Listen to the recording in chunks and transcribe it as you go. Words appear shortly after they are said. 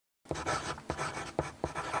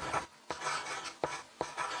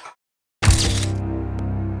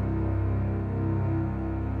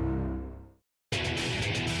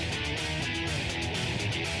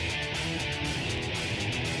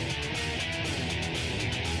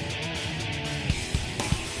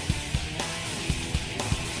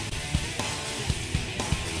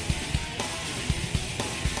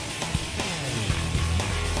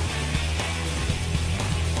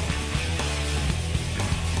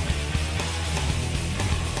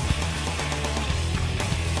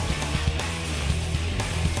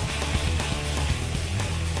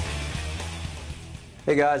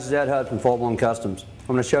Hey guys, it's Ed Hudd from Full Blown Customs. I'm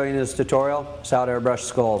going to show you in this tutorial how to airbrush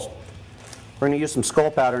skulls. We're going to use some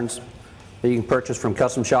skull patterns that you can purchase from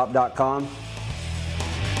customshop.com.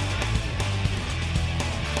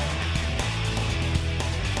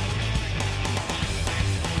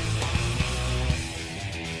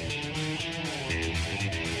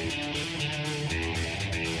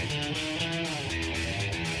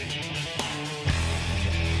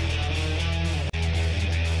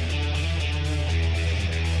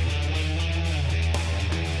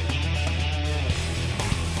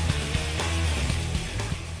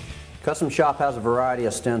 Custom Shop has a variety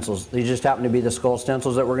of stencils. These just happen to be the skull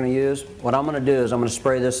stencils that we're going to use. What I'm going to do is I'm going to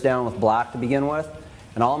spray this down with black to begin with,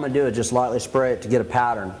 and all I'm going to do is just lightly spray it to get a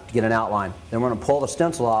pattern, to get an outline. Then we're going to pull the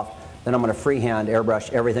stencil off, then I'm going to freehand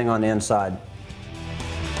airbrush everything on the inside.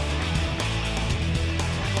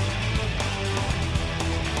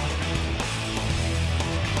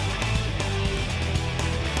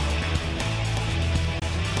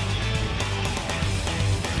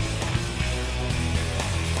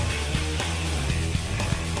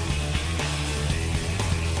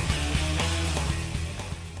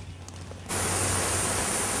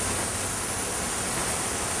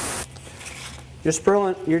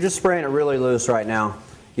 You're just spraying it really loose right now.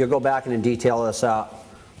 You'll go back and detail this out.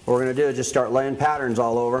 What we're going to do is just start laying patterns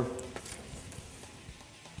all over.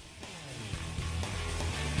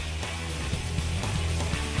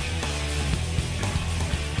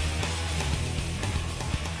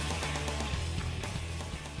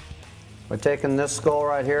 By taking this skull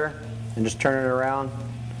right here and just turning it around,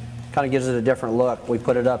 kind of gives it a different look. We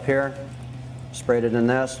put it up here, sprayed it in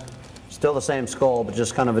this. Still the same skull, but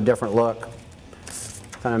just kind of a different look.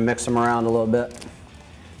 Kind of mix them around a little bit.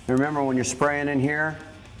 And remember, when you're spraying in here,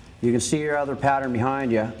 you can see your other pattern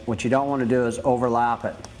behind you. What you don't want to do is overlap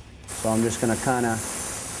it. So I'm just going to kind of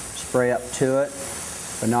spray up to it,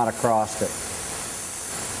 but not across it.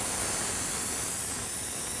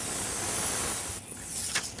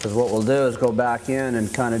 Because what we'll do is go back in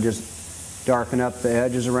and kind of just darken up the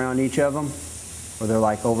edges around each of them, where they're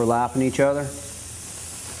like overlapping each other. And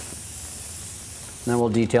then we'll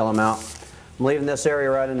detail them out. I'm leaving this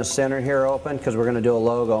area right in the center here open because we're going to do a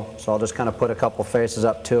logo, so I'll just kind of put a couple faces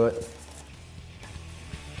up to it.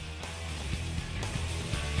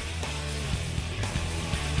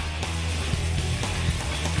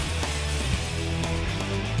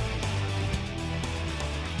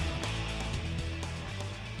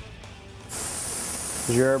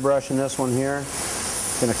 As you're airbrushing this one here,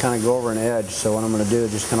 it's going to kind of go over an edge, so what I'm going to do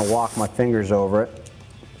is just kind of walk my fingers over it,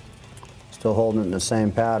 still holding it in the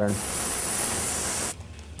same pattern.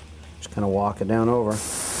 Kind of walk it down over.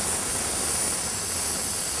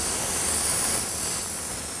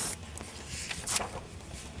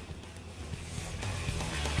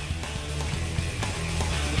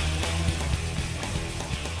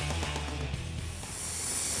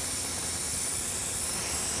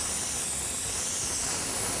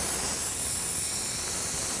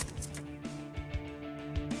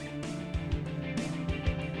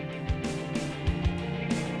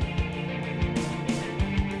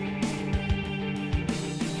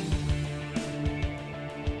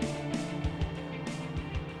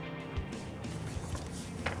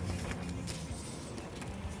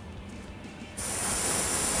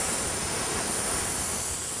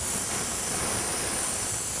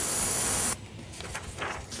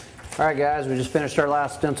 Alright guys, we just finished our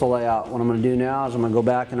last stencil layout. What I'm going to do now is I'm going to go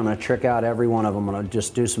back and I'm going to trick out every one of them. I'm going to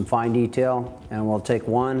just do some fine detail, and we'll take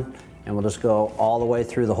one and we'll just go all the way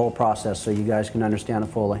through the whole process so you guys can understand it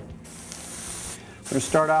fully. We're going to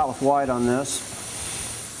start out with white on this.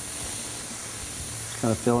 Just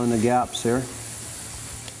kind of fill in the gaps here.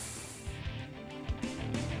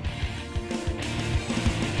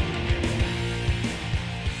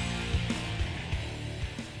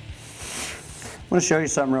 I'm going to show you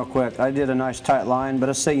something real quick. I did a nice tight line, but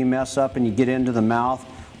let's say you mess up and you get into the mouth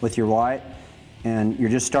with your white and you're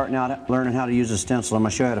just starting out learning how to use a stencil. I'm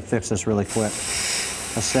going to show you how to fix this really quick.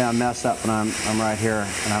 Let's say I mess up and I'm right here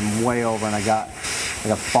and I'm way over and I got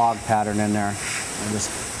like a fog pattern in there. I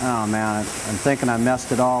just, oh man, I'm thinking I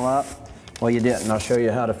messed it all up. Well, you didn't. I'll show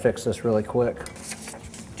you how to fix this really quick.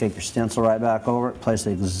 Take your stencil right back over it, place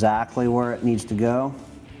it exactly where it needs to go.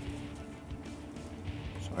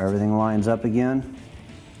 So everything lines up again.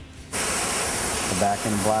 Go back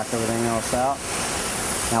in and black everything else out.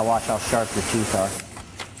 Now watch how sharp your teeth are.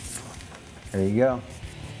 There you go.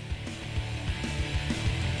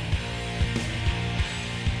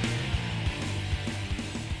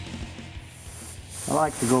 I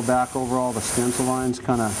like to go back over all the stencil lines,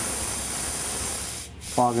 kind of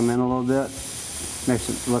fog them in a little bit. Makes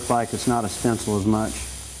it look like it's not a stencil as much.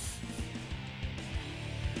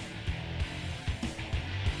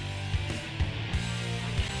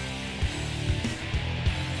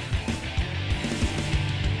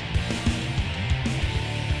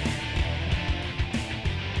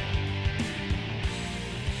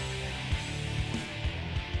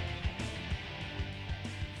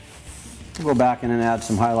 We'll go back in and add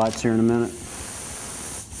some highlights here in a minute.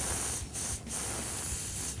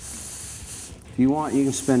 If you want, you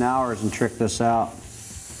can spend hours and trick this out.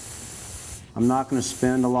 I'm not going to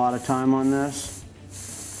spend a lot of time on this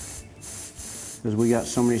because we got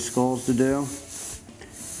so many skulls to do.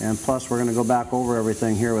 And plus we're going to go back over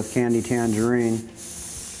everything here with Candy Tangerine and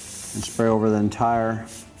spray over the entire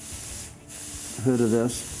hood of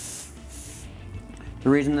this. The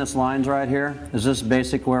reason this line's right here is this is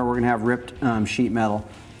basic where we're going to have ripped sheet metal.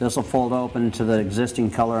 This will fold open to the existing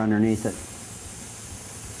color underneath it.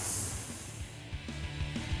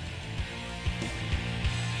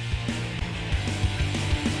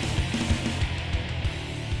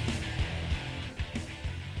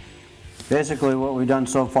 Basically what we've done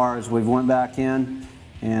so far is we've went back in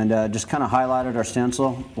and just kind of highlighted our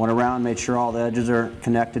stencil, went around, made sure all the edges are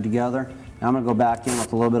connected together. Now I'm going to go back in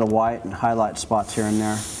with a little bit of white and highlight spots here and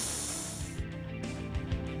there.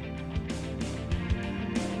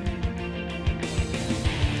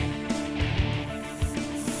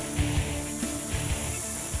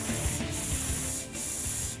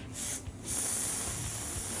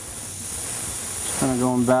 Just kind of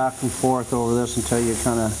going back and forth over this until you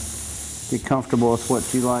kind of get comfortable with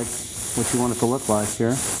what you like, what you want it to look like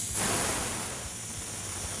here.